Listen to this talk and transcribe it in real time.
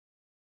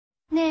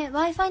ねえ、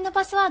Wi-Fi の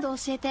パスワード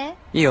教えて。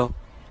いいよ。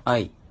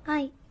I は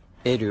い。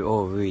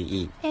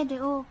LOVE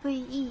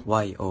LOVE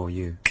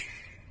YOU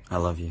I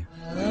love you.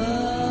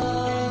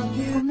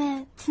 ごめ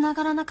ん、繋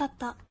がらなかっ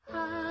た。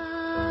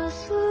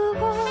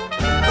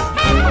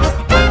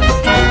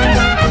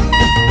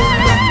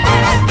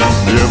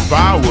If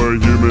I were a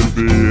human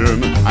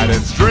being, I'd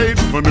head straight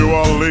for New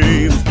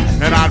Orleans,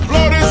 and I'd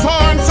blow this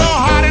horn so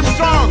hot and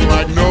strong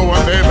like no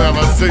one they've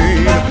ever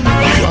seen.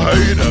 You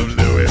heard of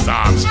Louis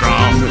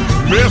Armstrong,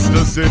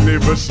 Mr. Sidney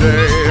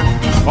Bechet.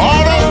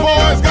 All those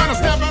boys gonna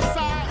step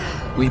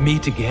aside. We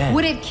meet again.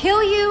 Would it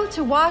kill you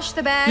to wash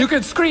the bag? You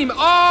can scream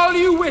all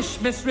you wish,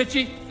 Miss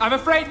Ritchie. I'm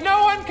afraid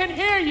no one can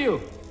hear you.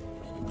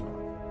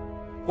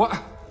 What?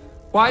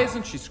 Why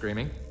isn't she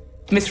screaming?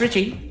 Miss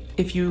Ritchie,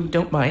 if you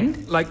don't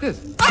mind. Like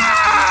this. Ah!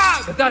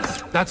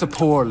 That's a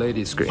poor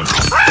lady scream.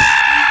 He's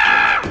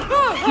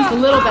a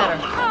little better.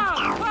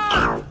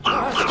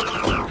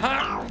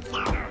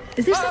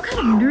 Is there some kind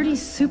of nerdy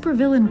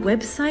supervillain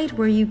website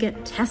where you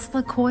get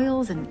Tesla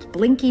coils and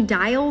blinky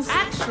dials?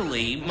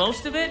 Actually,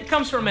 most of it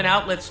comes from an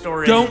outlet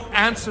store in... Don't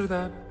answer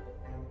that.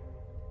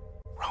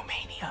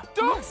 Romania.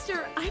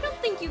 Master, I don't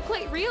think you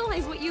quite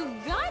realize what you've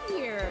got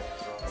here.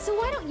 So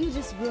why don't you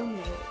just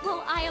ruminate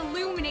while I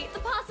illuminate the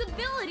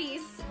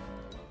possibilities?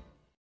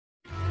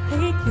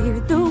 They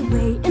cleared the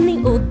way in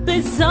the old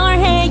bazaar.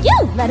 Hey, you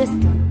let us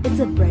go. It's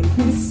a bright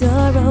new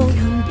sorrow.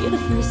 Come be the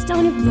first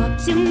on your block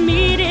to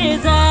meet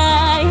his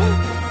eye.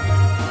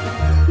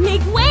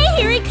 Make way,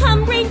 here he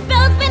come. Ring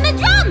bells, spin the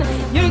drum.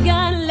 You're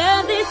gonna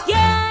love this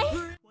guy.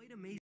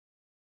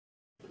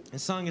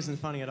 This song isn't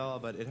funny at all,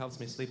 but it helps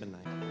me sleep at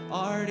night.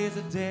 Art is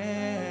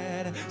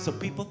dead, so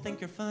people think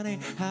you're funny.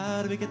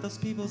 How do we get those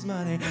people's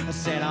money? I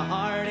said our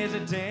art is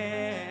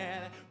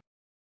dead.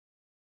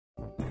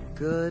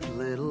 Good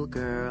little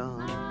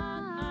girl,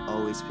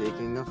 always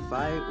picking a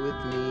fight with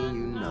me.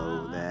 You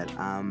know that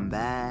I'm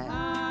bad,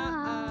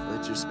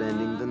 but you're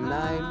spending the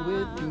night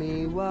with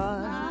me.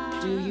 What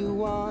do you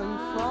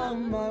want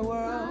from my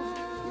world?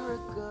 You're a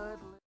good.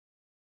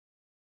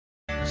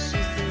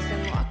 She sees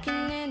them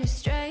walking in a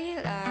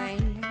straight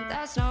line.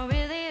 That's not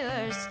really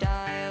her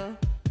style.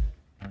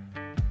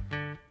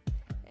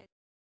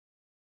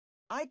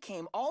 I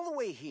came all the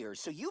way here,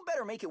 so you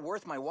better make it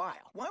worth my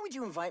while. Why would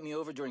you invite me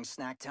over during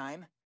snack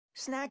time?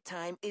 Snack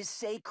time is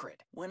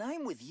sacred. When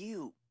I'm with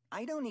you,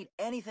 I don't need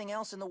anything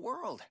else in the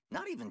world.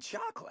 Not even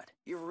chocolate.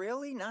 You're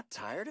really not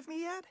tired of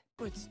me yet?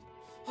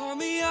 On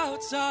the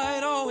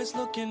outside, always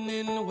looking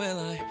in. Will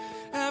I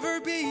ever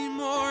be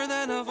more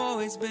than I've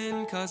always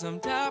been? 'Cause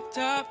I'm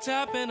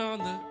tapping on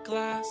the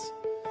glass,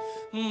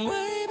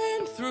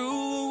 waving through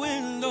a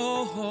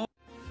window.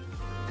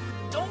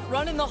 Don't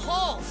run in the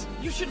halls!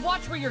 You should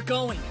watch where you're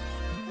going.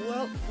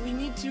 Well, we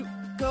need to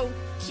go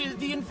to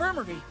the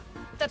infirmary.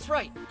 That's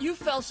right. You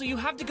fell, so you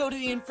have to go to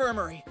the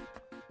infirmary.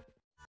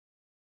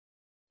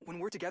 When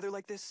we're together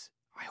like this,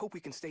 I hope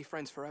we can stay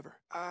friends forever.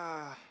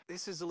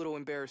 This is a little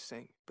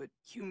embarrassing, but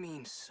you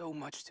mean so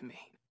much to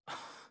me.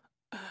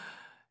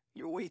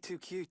 You're way too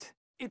cute.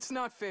 It's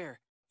not fair.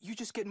 You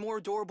just get more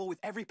adorable with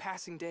every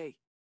passing day.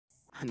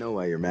 I know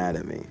why you're mad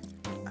at me.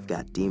 I've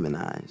got demon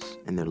eyes,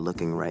 and they're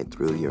looking right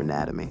through your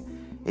anatomy.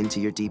 Into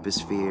your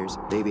deepest fears.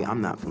 Baby, I'm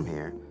not from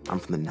here. I'm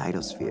from the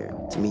nightosphere.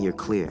 To me, you're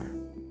clear.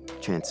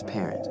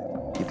 Transparent.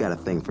 You've got a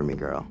thing for me,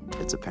 girl.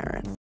 It's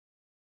apparent.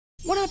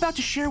 What I'm about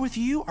to share with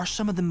you are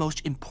some of the most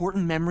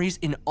important memories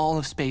in all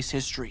of space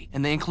history,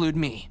 and they include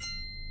me.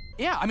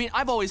 Yeah, I mean,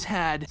 I've always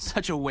had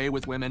such a way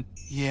with women.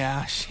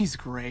 Yeah, she's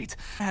great.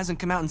 Hasn't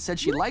come out and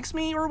said she likes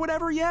me or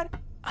whatever yet.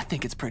 I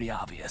think it's pretty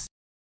obvious.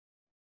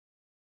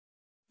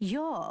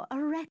 You're a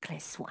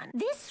reckless one.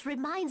 This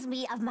reminds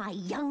me of my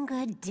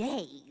younger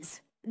days.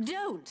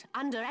 Don't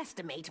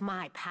underestimate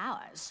my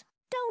powers.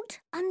 Don't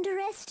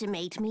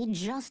underestimate me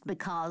just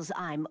because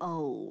I'm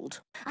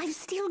old. I've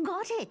still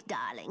got it,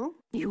 darling.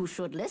 You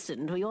should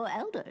listen to your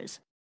elders.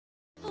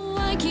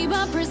 Why keep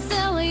up her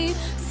silly?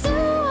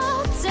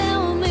 So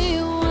tell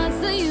me what's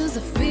the use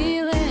of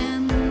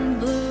feeling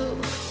blue?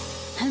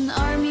 An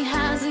army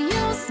has a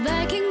use,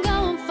 back and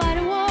go and fight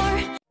a war.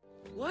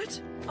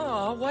 What?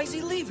 Aw, why is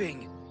he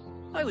leaving?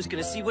 I was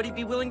gonna see what he'd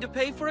be willing to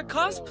pay for a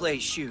cosplay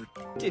shoot.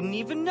 Didn't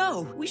even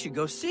know. We should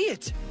go see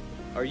it.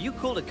 Are you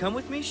cool to come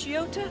with me,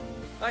 Shiota?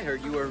 I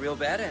heard you were a real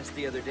badass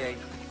the other day.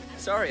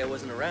 Sorry I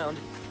wasn't around.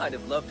 I'd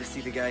have loved to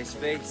see the guy's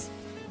face.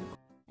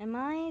 Am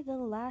I the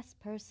last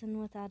person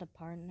without a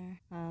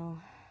partner? Oh,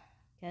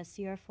 guess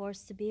you are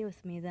forced to be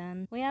with me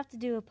then. We have to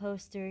do a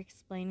poster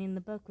explaining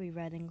the book we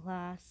read in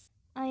class.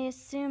 I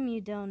assume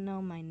you don't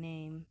know my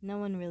name. No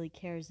one really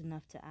cares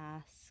enough to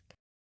ask.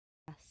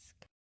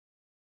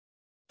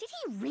 Did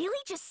he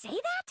really just say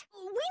that?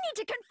 We need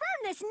to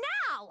confirm this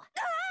now!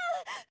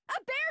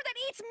 A bear that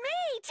eats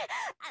meat!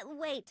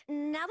 Wait,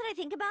 now that I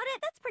think about it,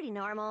 that's pretty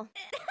normal.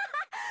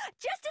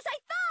 Just as I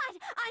thought!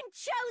 I'm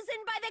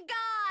chosen by the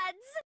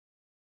gods!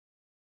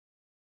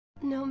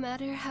 No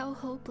matter how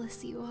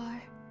hopeless you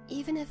are,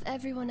 even if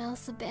everyone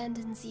else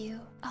abandons you,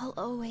 I'll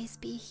always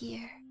be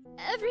here.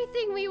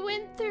 Everything we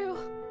went through,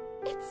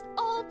 it's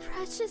all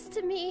precious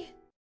to me.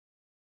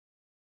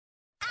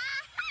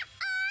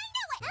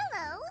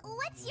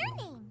 What's your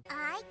name?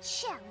 I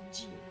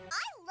challenge you.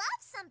 I love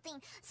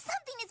something.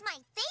 Something is my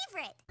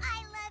favorite. I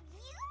love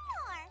you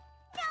more.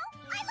 No,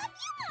 I love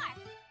you more.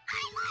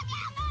 I love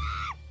you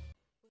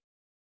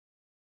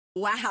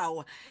more.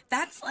 Wow,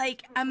 that's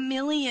like a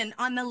million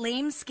on the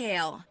lame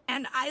scale.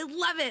 And I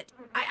love it.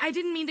 I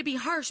didn't mean to be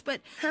harsh,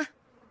 but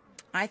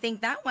I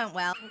think that went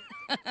well.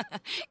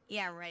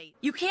 Yeah, right.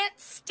 You can't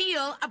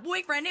steal a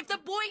boyfriend if the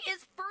boy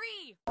is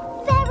free.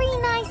 Very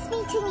nice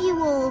meeting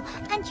you all,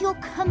 and your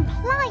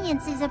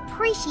compliance is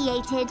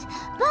appreciated,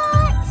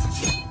 but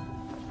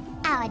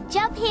our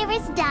job here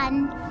is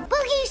done.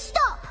 Will you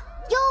stop?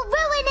 You're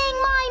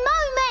ruining my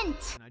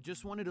moment! I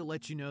just wanted to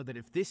let you know that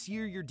if this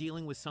year you're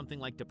dealing with something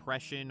like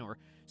depression or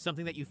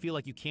something that you feel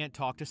like you can't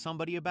talk to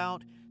somebody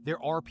about, there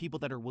are people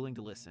that are willing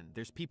to listen.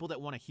 There's people that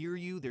want to hear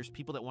you. There's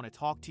people that want to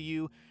talk to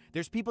you.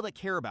 There's people that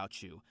care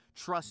about you.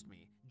 Trust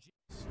me.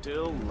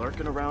 Still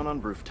lurking around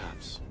on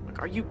rooftops.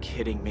 Like, are you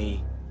kidding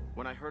me?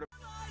 When I heard Is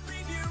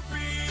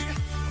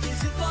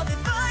it love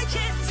if I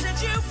can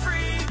set you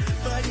free?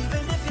 But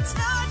even if it's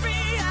not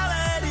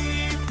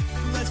reality,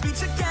 let's be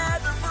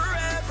together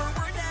forever.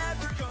 We're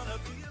never gonna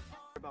be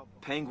about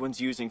penguins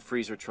using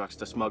freezer trucks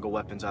to smuggle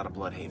weapons out of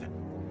Bloodhaven.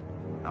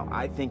 Now,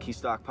 I think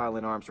he's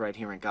stockpiling arms right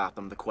here in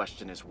Gotham. The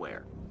question is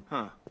where?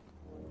 Huh.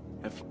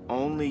 If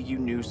only you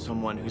knew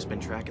someone who's been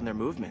tracking their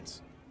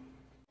movements.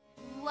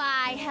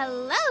 Why,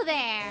 hello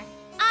there!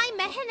 I'm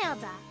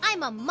Mehenilda.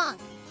 I'm a monk.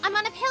 I'm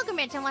on a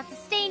pilgrimage and want to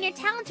stay in your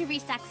town to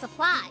restock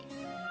supplies.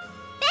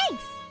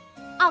 Thanks!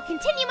 I'll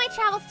continue my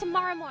travels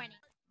tomorrow morning.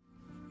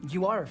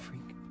 You are a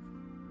freak.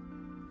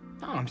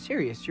 No, I'm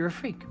serious. You're a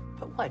freak.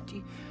 But what? Do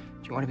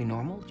you want to be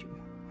normal? Do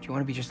you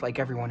want to be just like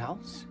everyone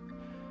else?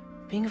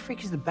 Being a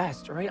freak is the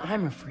best, all right?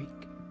 I'm a freak.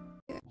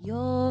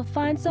 You'll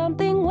find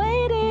something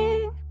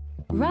waiting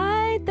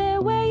right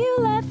there where you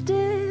left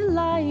it,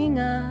 lying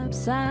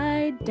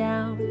upside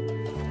down.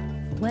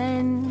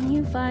 When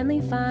you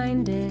finally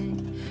find it,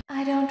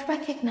 I don't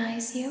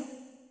recognize you.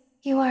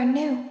 You are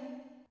new.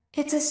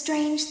 It's a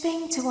strange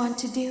thing to want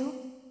to do,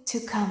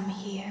 to come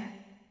here.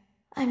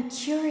 I'm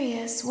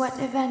curious what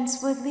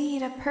events would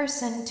lead a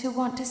person to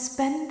want to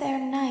spend their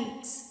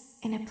nights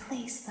in a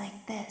place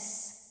like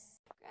this.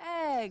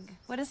 Greg,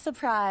 what a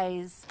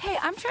surprise. Hey,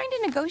 I'm trying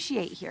to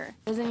negotiate here.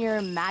 Doesn't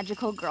your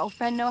magical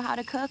girlfriend know how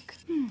to cook?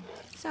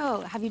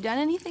 So, have you done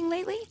anything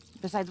lately?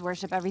 Besides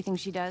worship everything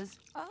she does?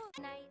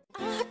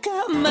 I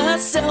got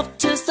myself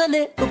just a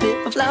little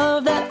bit of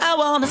love that I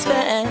wanna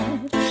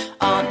spend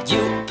on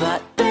you,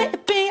 but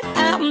baby,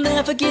 I'll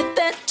never get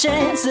that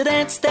chance to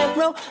dance that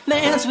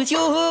romance with you.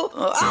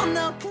 Oh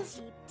no, 'cause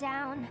Deep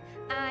down,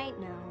 I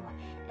know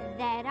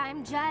that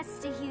I'm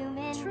just a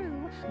human.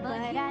 True,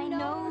 but I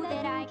know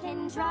that I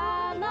can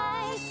draw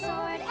my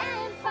sword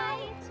and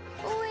fight.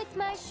 With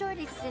my short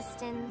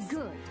existence,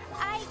 good.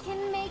 I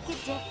can make a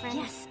difference.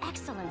 Yes,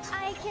 excellent.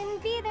 I can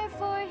be there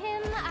for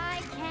him.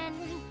 I can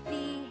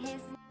be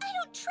his. I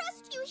don't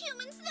trust you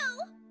humans,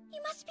 though.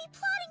 You must be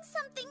plotting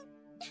something.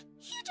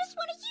 You just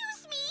want to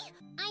use me.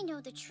 I know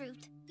the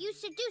truth. You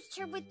seduced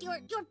her with your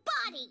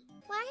body.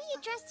 Why are you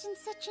dressed in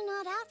such an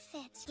odd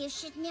outfit? You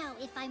should know,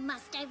 if I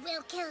must, I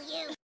will kill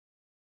you.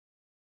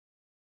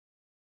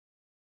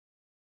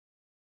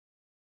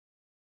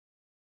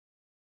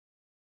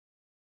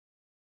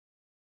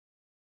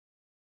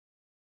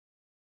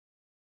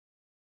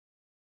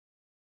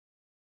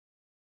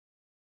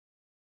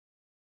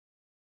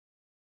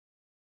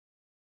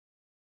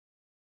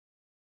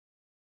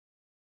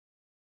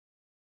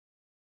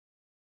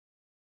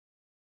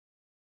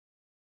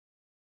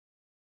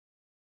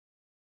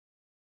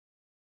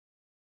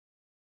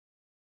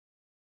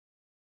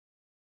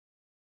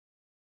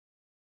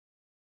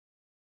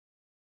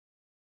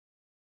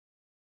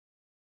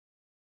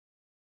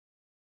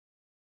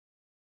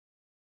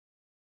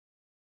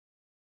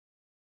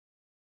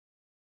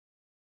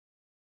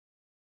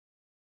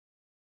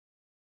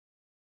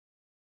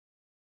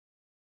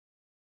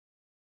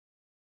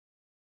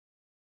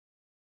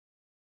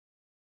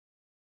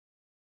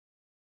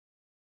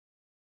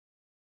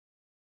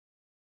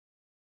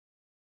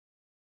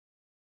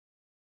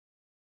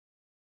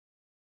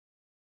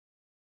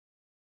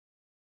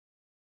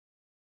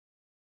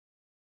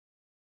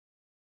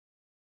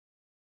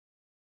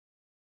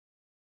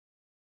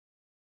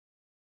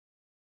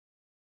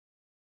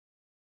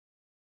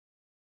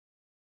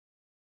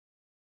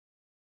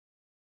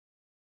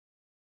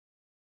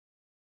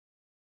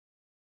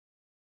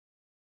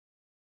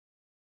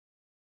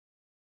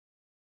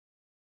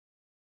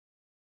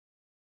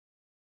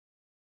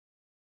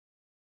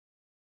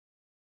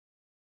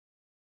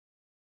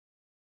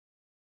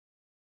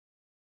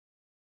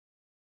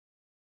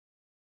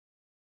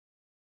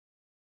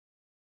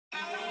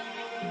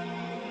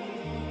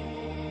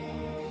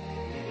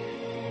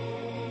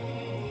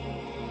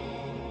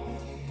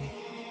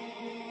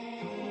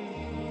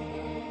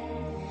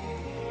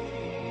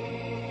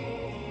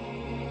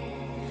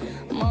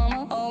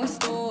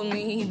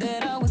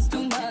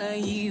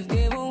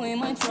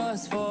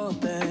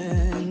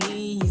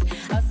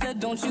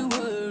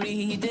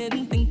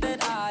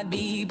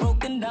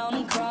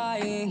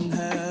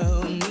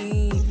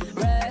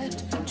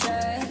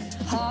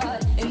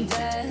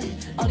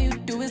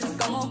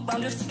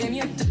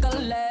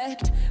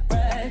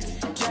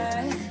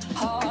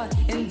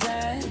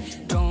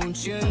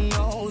 don't you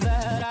know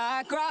that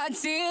I cry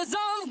tears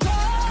of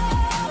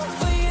gold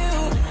for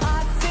you?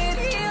 I sit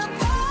here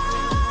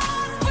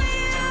proud for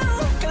you,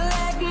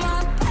 collect my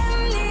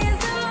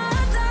pennies and my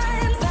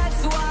dimes.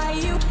 That's why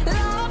you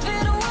love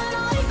it when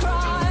I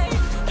cry.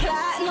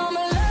 Platinum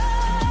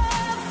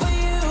love for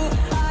you,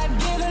 I'd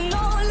give it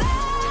no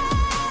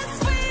less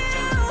for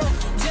you.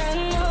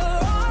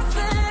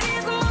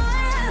 Generosity's my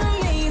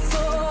enemy,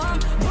 so I'm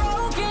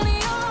broken.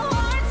 Your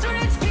heart's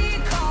rich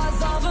because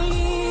of me.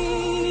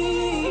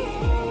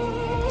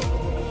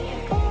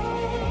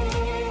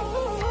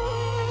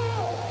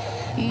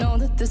 Know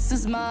that this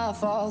is my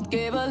fault,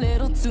 gave a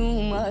little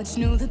too much,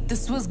 knew that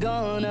this was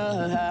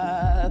gonna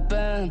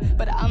happen.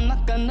 But I'm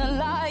not gonna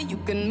lie, you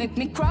can make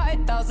me cry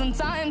 1,000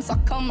 times. I'll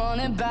come on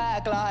it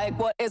back like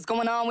what is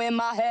going on with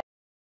my head.